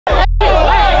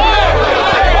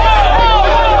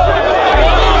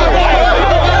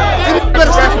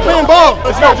go.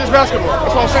 It's not just basketball.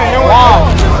 That's what I'm saying. Wow.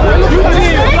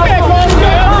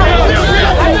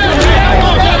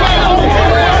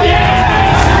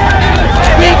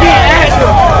 We get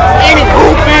active. Any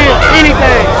hooping,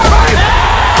 anything.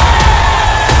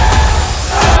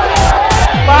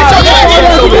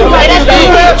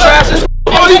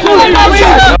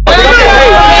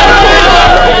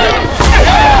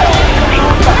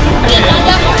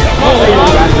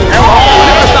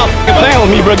 Stop playing with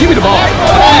me, bro. Give me the ball.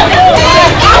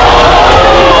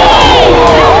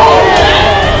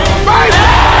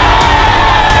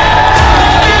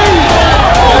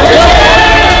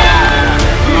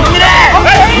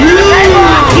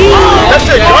 That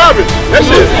shit garbage. That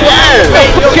shit bad.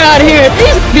 Get out of here.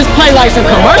 These play like some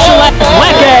commercial ass,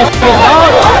 whack ass shit,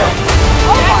 dog.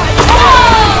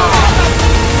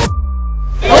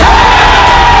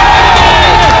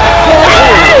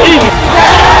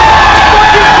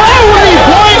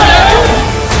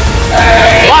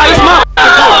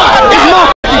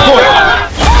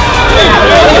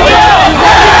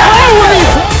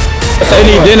 They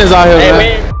need dinners out here,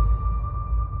 man.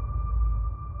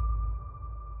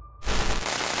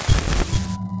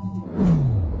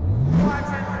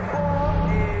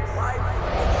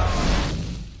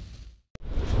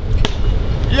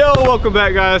 Yo, welcome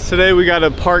back, guys. Today we got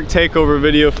a park takeover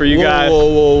video for you guys.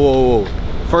 Whoa.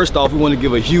 First off, we want to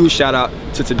give a huge shout out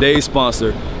to today's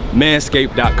sponsor,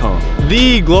 Manscaped.com.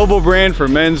 The global brand for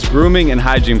men's grooming and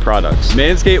hygiene products.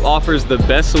 Manscaped offers the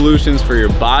best solutions for your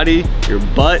body, your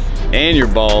butt, and your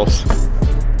balls.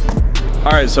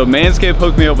 All right, so Manscaped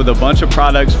hooked me up with a bunch of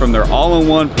products from their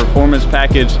all-in-one Performance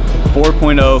Package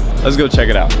 4.0. Let's go check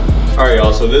it out. All right,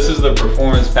 y'all, so this is the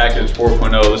Performance Package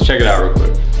 4.0. Let's check it out real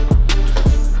quick.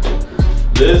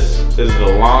 This is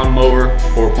the Lawnmower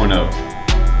 4.0.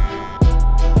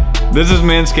 This is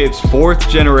Manscaped's 4th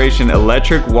generation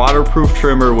electric waterproof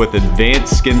trimmer with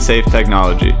advanced skin-safe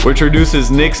technology, which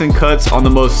reduces nicks and cuts on the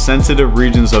most sensitive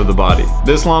regions of the body.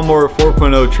 This Lawnmower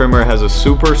 4.0 trimmer has a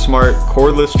super smart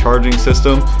cordless charging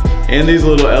system and these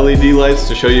little LED lights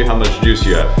to show you how much juice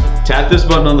you have. Tap this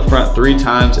button on the front 3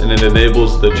 times and it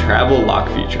enables the travel lock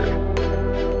feature.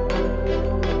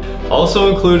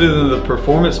 Also included in the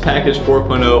Performance Package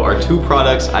 4.0 are 2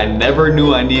 products I never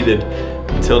knew I needed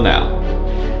until now.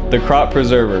 The Crop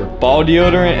Preserver Ball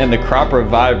Deodorant and the Crop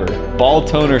Reviver Ball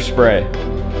Toner Spray.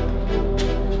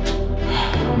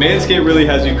 Manscaped really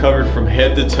has you covered from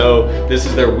head to toe. This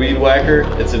is their Weed Whacker.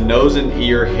 It's a nose and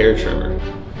ear hair trimmer.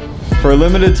 For a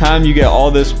limited time, you get all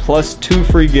this plus 2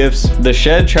 free gifts, the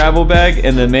Shed Travel Bag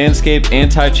and the Manscaped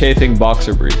Anti-Chafing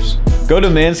Boxer Briefs. Go to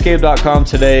manscaped.com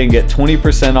today and get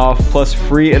 20% off plus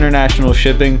free international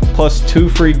shipping plus 2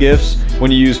 free gifts when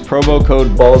you use promo code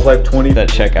BALLSLIFE20 at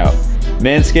checkout.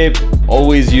 Manscaped,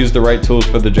 always use the right tools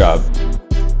for the job.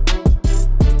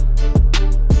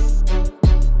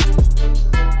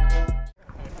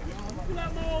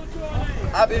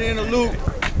 I've been in the loop.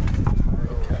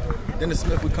 Dennis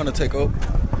Smith, we come to take over.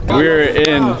 We're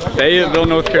in Fayetteville,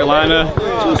 North Carolina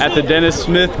at the Dennis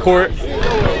Smith Court.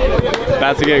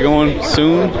 About to get going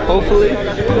soon, hopefully.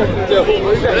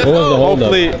 What was the holdup?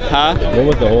 Hopefully, huh? What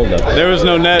was the holdup? There was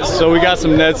no nets, so we got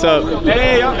some nets up.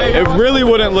 It really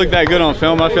wouldn't look that good on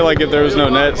film, I feel like, if there was no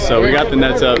nets, so we got the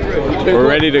nets up. We're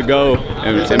ready to go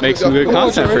and make some good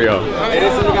content for y'all.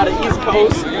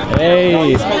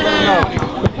 Hey!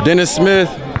 Dennis Smith,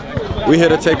 we here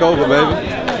to take over, baby.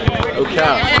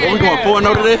 Okay. What we going,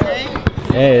 4-0 today?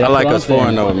 Hey, I like us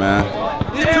 4-0, man.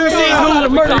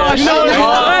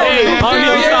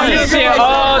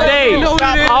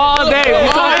 All day.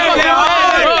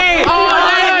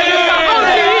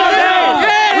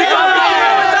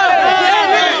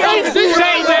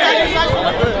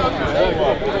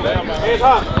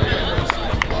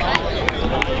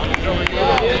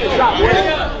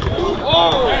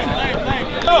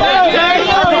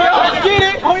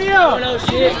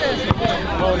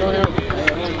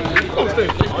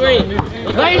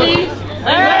 Ladies,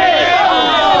 hey!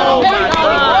 Oh my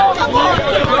God!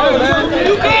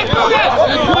 You can't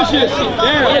push it.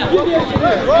 Yeah.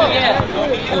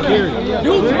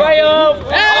 You spray off.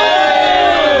 Hey!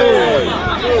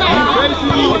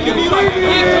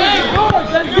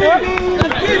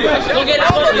 Go get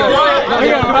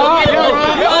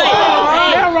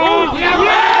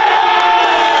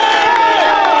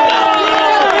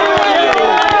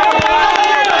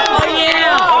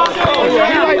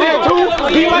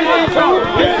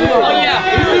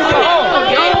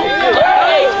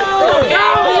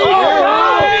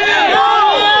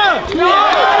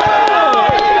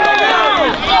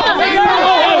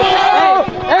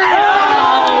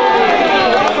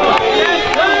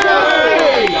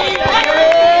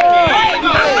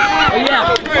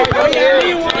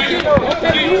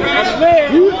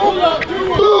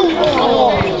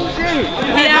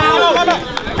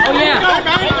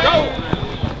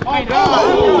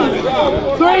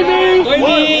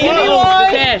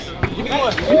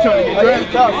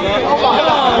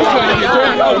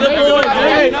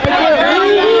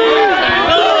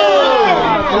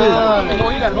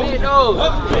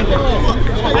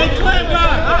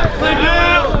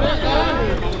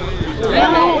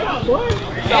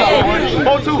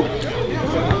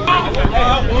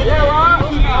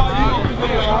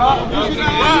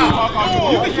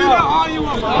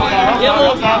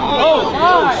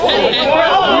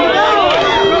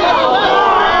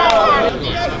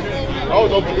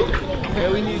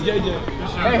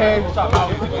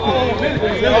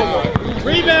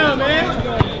Rebound, man.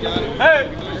 Hey.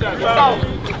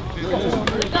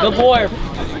 Good boy.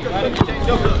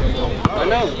 I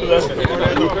know.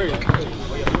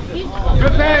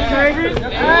 Good pass, Chambers.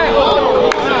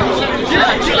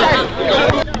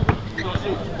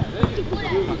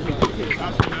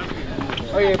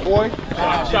 Oh yeah, boy.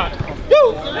 Shot.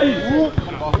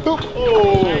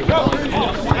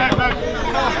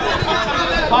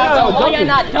 Oh, you're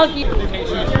not dunking.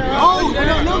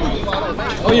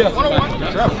 Oh yeah.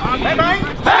 Hey, bang.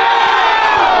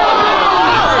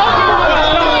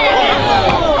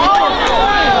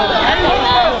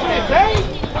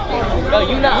 No,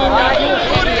 you not.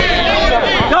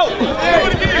 Go.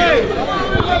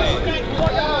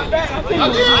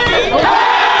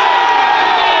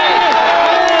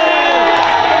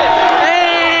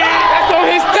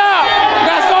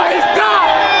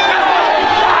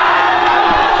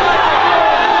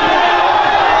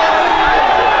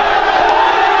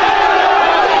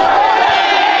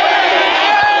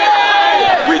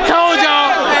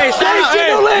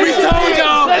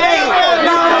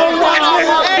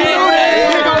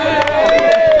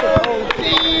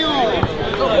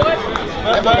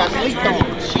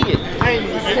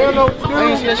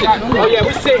 Oh yeah,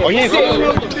 we sit. Oh, yeah, sit.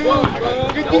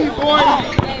 Good D, boy.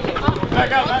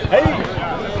 Back out. Hey.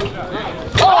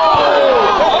 Oh!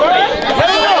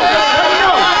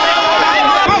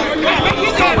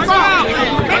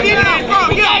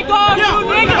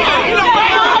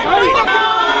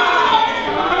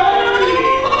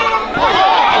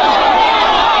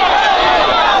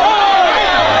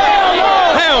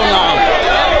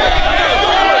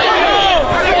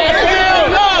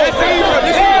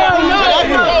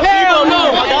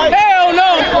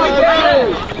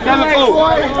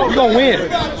 You gonna win.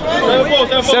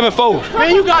 7-4.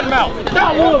 Man, you got him out. You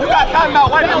got time out.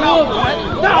 Wipe him out.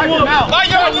 Wipe him out. Why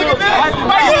you look at this?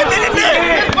 Why you look at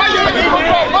this? Why you look at this?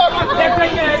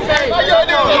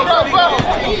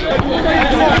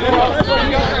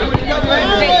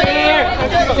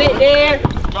 Sit there.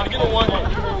 Trying to get a one.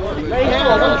 Hey,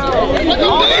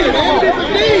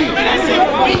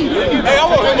 I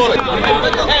want him on it.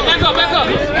 Hey, back up. Back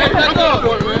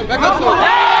up.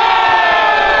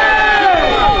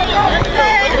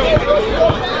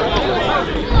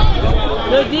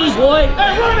 Good D, boy.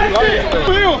 Hey, run that shit.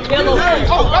 Yellow.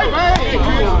 Oh, hey, man.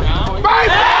 Bang.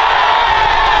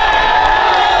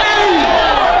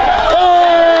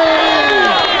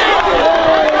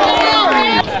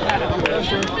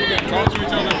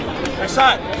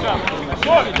 Side.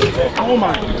 Oh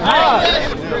my God.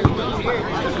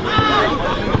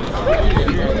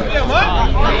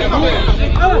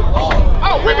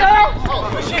 Oh, we got out.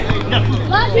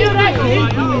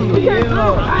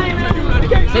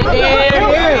 Sit there.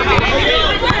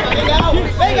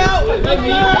 Big out.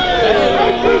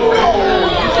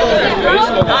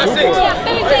 9-6.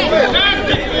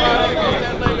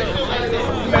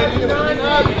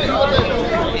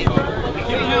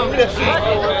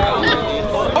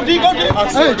 Go D.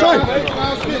 Hey, Troy.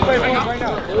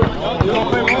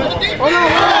 Oh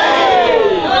no.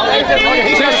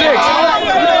 10-6.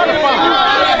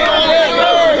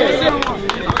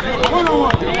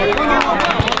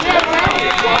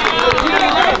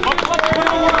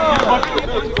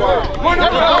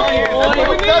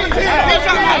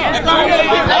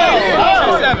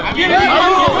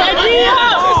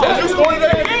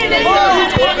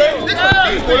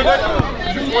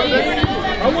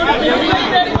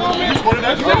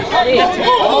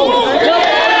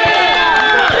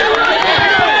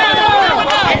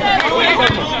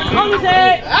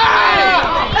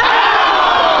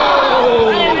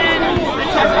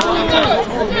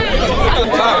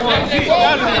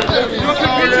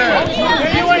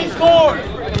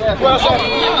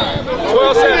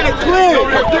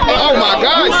 Oh my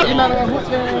gosh!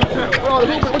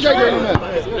 What y'all doing on that?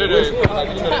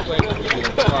 Sorry.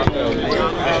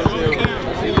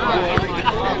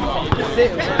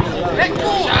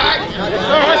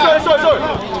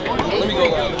 Let me go.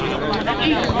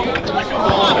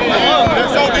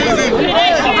 That's so easy.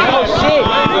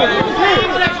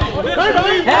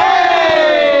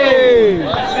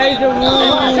 Hey, the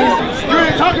rules. You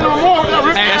ain't talking no more.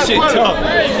 Hey, that shit tough.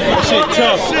 That shit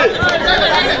tough.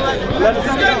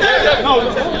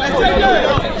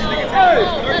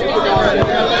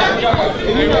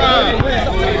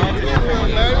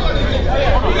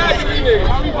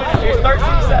 It's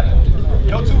 13-7.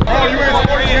 Oh, you ain't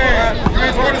scored his hand. You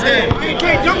ain't scored his hand. You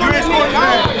ain't scored his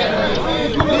hand.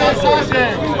 He ain't scored his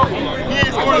hand. He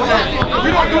ain't scored his hand. We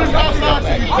don't do this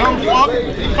outside, you dumb fuck.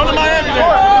 Come to Miami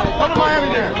there. Come to Miami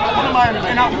there. Come to Miami.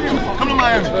 Come to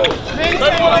Miami.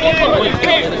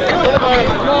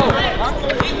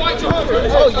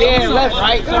 Oh, yeah, left,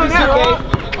 right.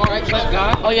 All right, left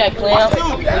guy. Oh, yeah, Clam.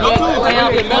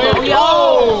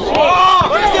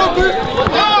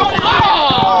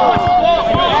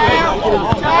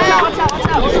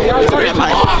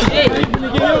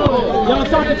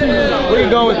 Where you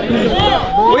going?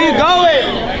 Where you going?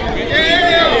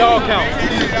 They all count.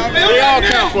 They all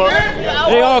count, bro.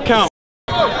 They all count.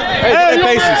 Hey, get their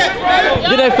faces.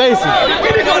 Get their faces.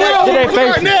 Get their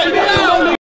faces.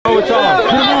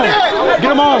 Get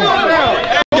them on.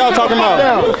 What y'all talking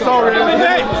about? Sorry.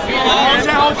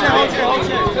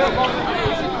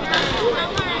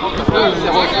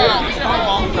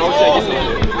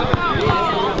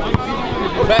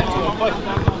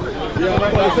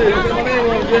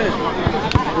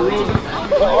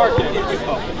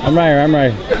 I'm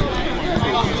right.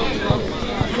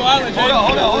 Hold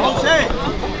on.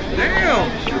 Damn.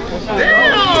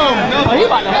 No, he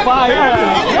about to fire.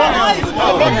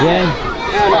 Again.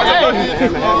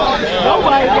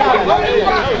 Nobody got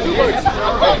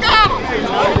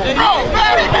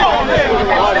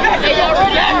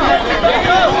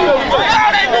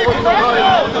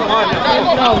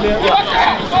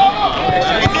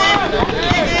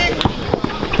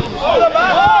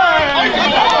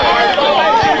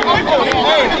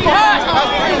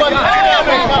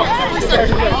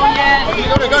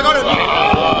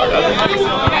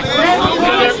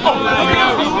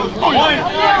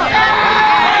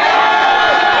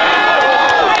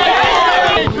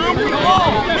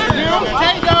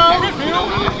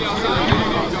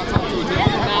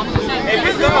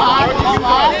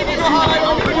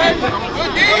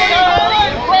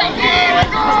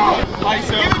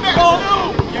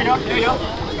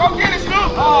Go get it,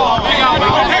 Snoop! Oh,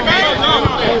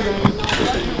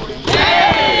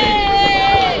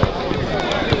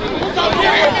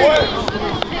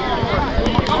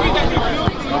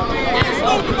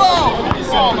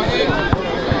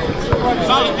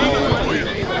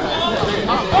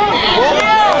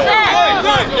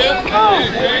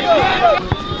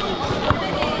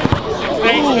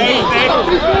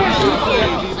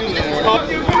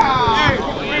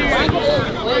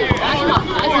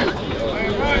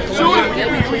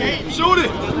 Shoot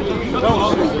it!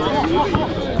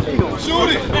 Shoot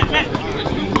it!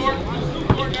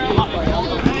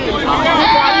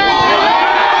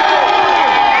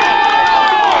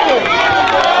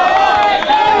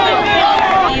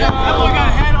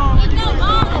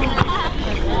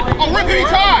 Oh, Rick, he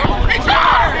tied! He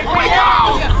tied!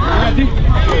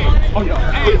 Oh, yeah.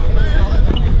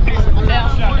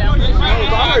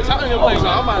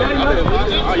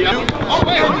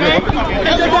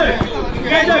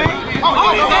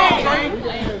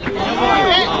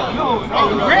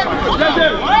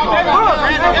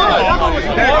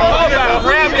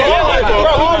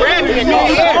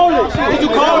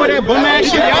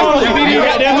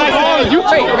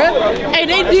 Hey,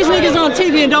 these niggas on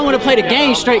TV and don't want to play the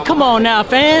game straight. Come on now,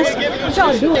 fans. What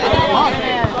y'all doing?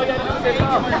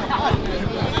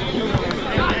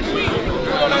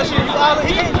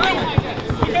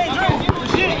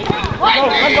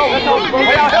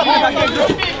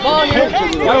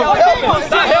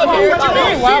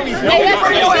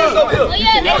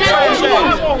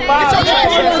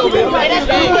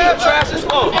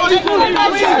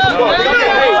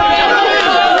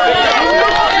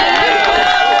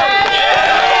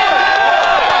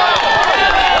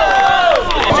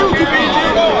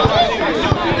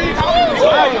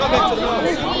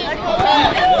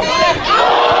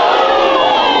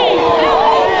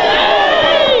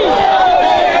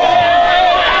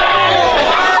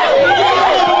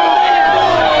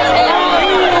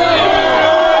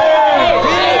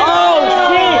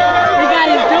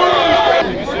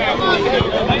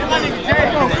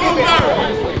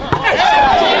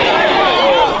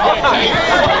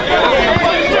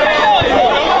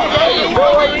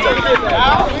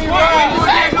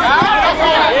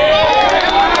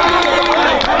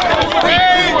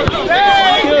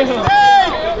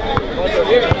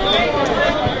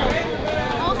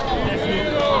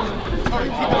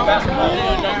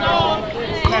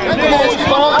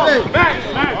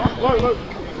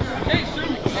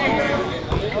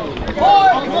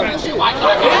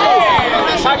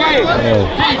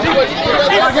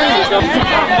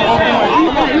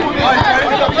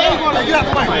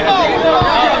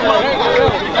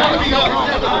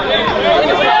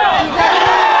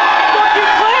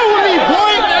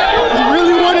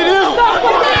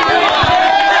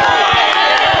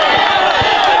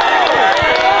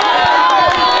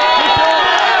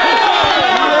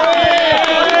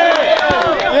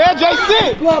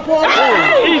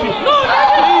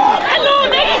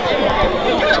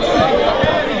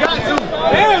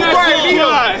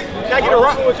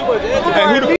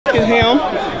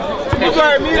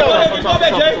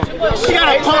 She got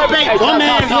a pump fake, bum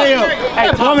ass layup.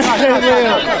 Hey, bum ass layup.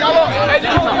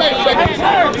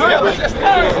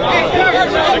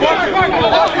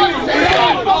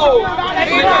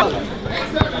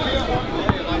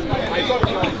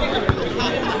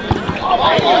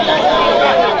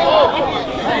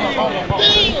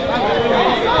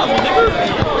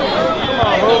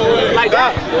 Like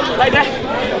that, like that,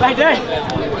 like that.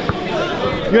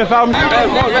 You gonna foul me?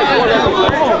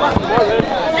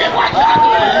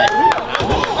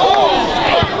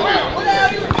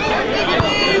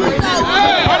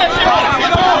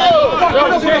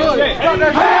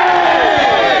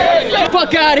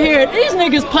 Fuck out of here. These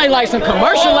niggas play like some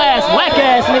commercial ass, whack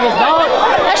ass niggas, dog.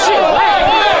 That shit whack.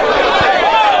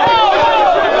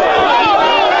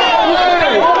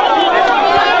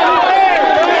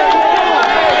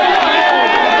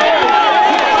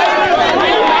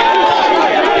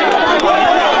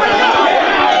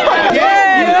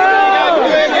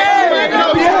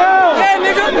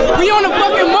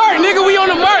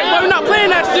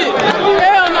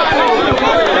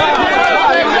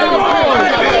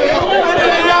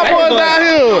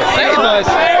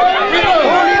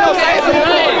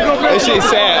 This shit's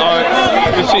sad, Art.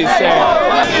 This shit's sad.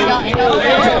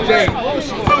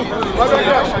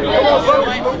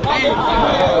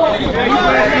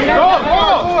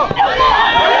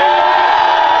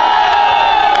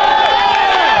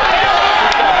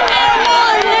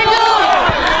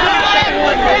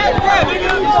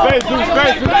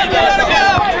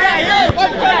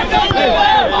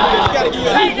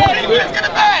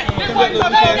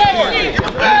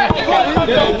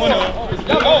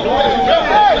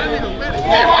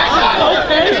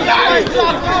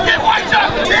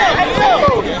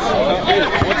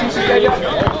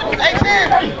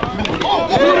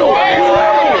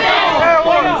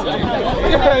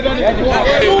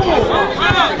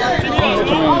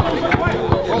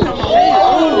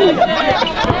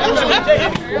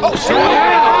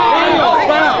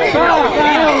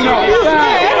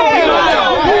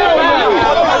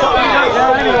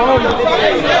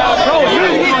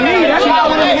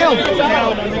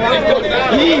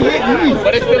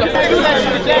 But it's still a fact.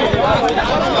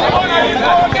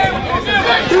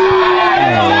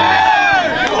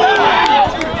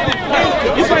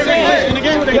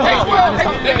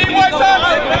 They need one time.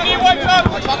 They need one time.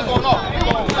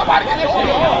 Somebody get it.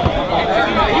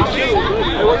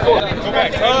 Go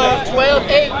back.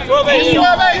 12-8.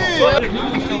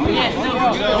 12-8.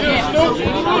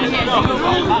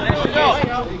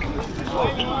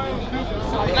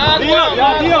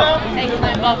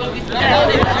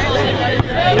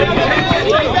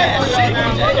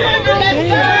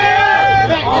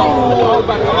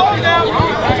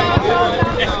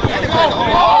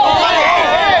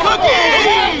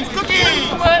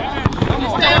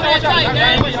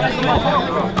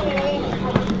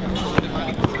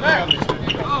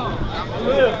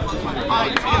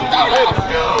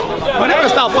 But never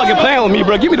stop fucking playing with me,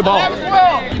 bro. Give me the ball.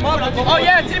 Oh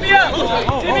yeah, tip me up.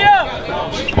 Tip me up.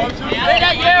 Lay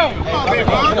that down.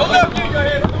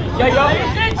 Yeah, yo.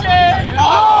 Attention.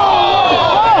 Oh!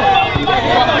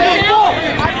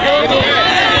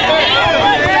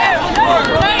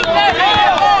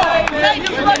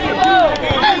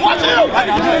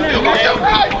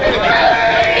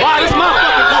 Wow, this is my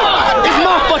fucking court. This is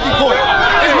my fucking court.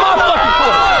 This is my fucking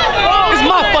court. This is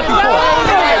my fucking court.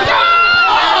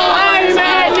 Lying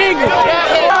mad nigga.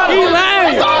 He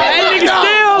lying. That nigga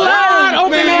still lying.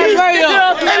 Open ass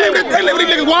layup. They leave these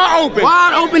niggas wide open.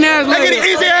 Wide open ass They layup. get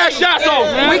easy ass shots off.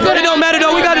 It don't matter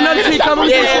though. We got another team coming.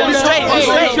 Yeah, straight.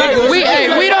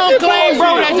 We don't claim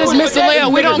bro that just missed a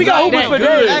layup. We don't. We got hoopers for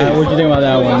days. What you think about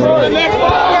that one, bro?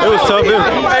 It was tough. We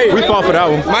fought for that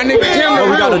one. My nigga Tim the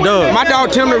we got a dub. My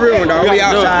dog Tim the real one, dog. We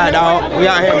outside, dog. We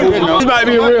out here hooping. This about to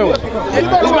be a real one. This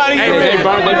about to get real.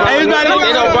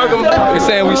 They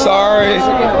saying we sorry.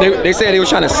 They said they was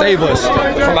trying to save us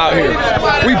from out here.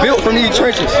 We built from these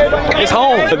trenches. It's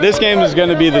home. But this game is going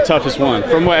to be the toughest one,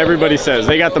 from what everybody says.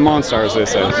 They got the Monstars, they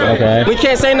said. So. Okay. We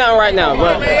can't say nothing right now,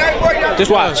 but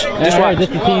just watch. Just watch. This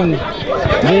the team.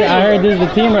 I heard this is the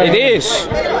team right now. It is.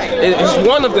 It's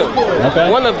one of them. Okay.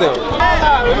 One of them.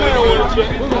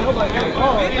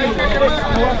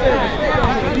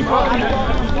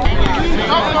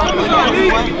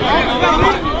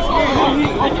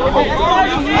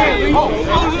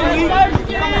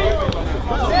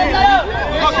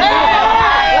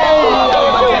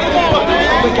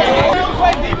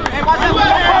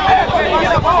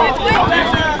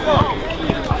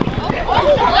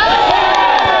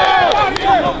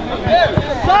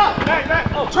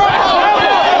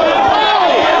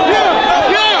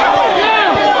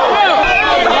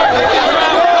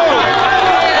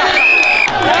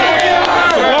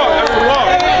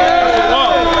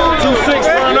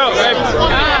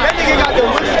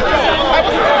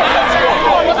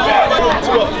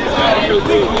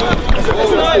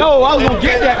 No, I was gonna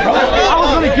get that, bro. I was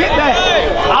gonna get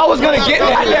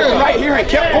that. I left right here and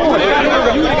kept going.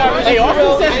 Hey,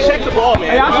 Austin says check the ball,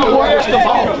 man. Hey, I touched the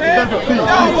ball.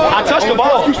 I touched the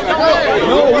ball.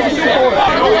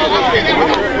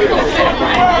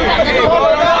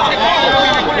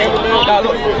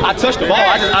 I touched the ball.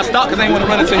 I stopped because I didn't want to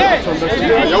run into him.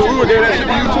 Yo, we were there. That should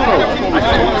be you too, though.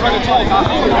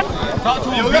 Talk to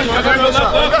him. Good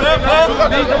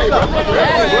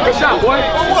shot, boy.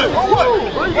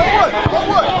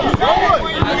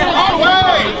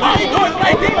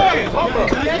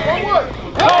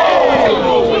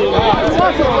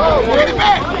 Get it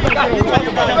back.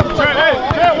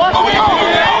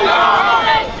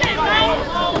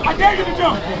 I dare you to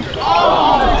jump.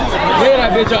 Get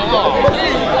that bitch off.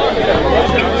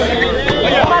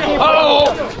 Oh!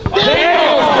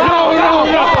 Damn! No!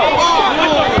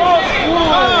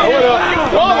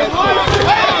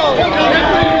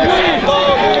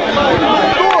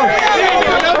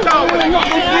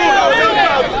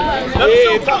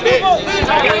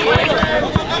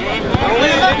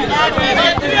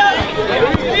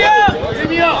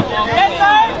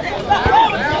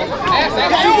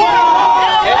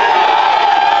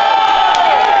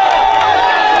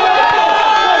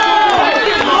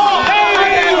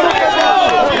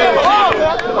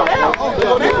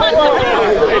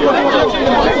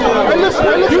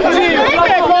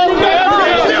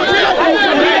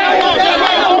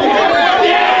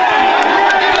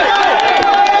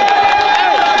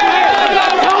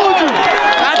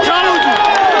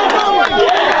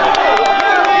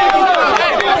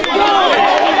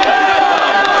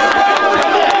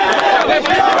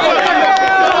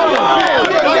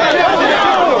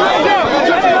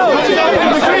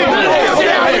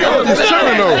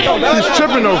 He's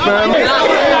tripping though, fam.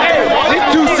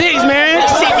 It's 2-6, man.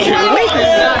 Shit.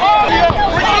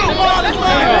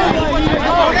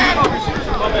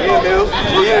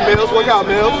 Mills. Work out,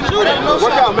 Mills. Work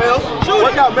out, Mills.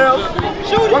 Work out, Mills.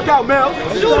 Work out, Mills.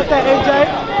 Shoot up that, AJ.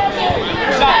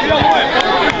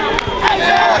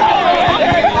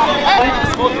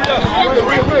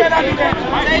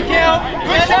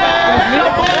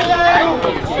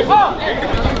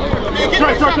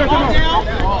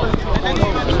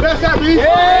 Best that, B.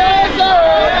 Yes, sir.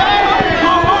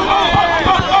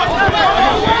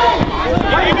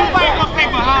 Why you gonna stay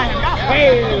behind him?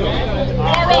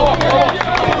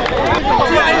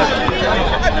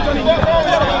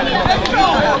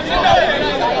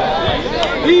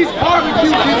 He's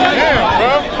barbecue.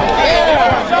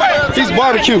 He's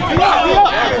barbecue.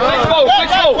 6'4",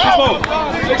 6'4",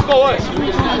 6'4".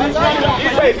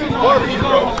 He's barbecue,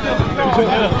 bro.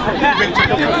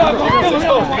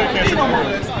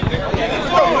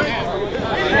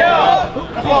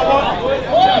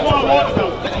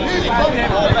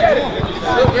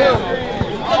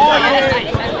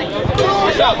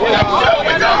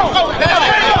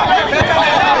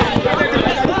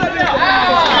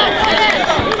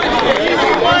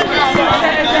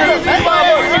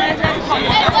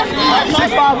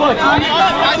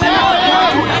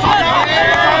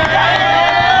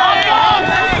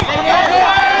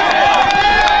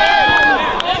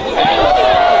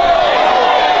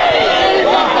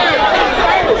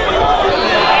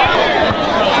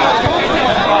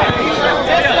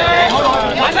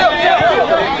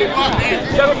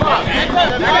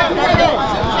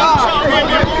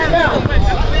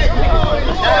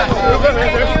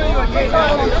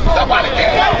 Somebody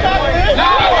get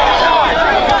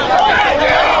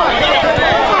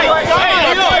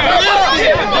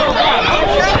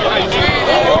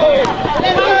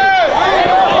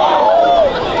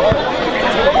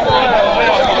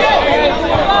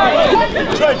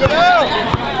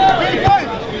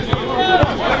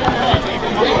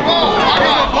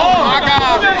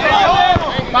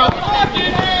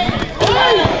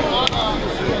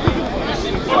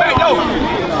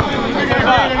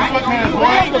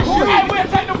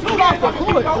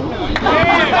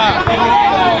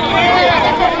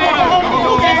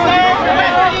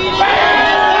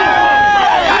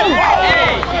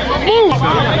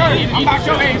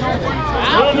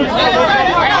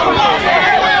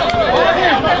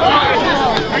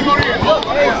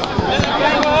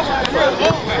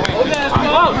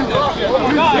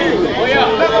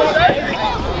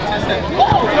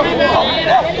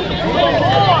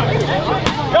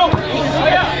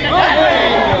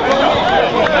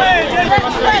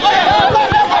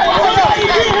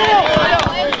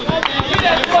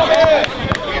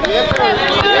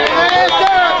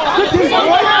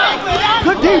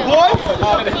Good D, boy.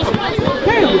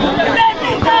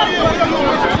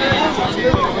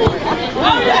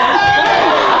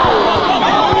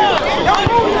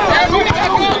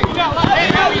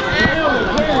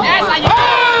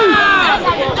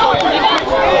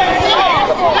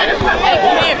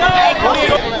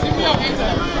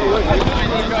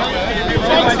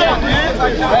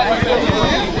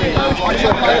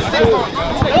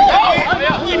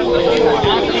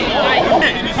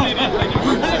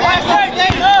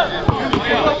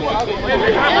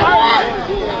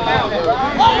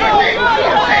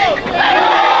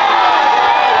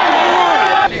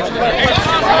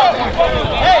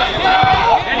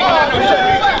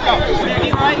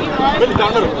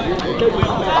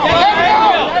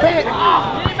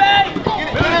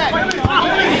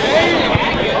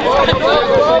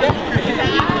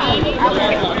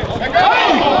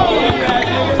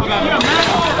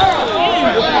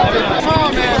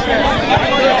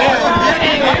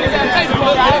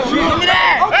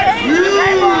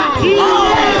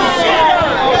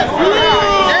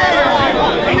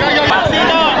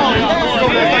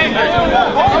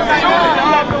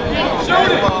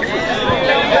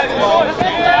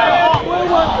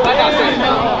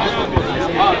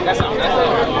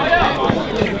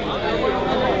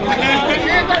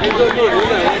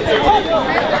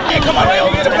 Come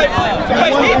on, get to play.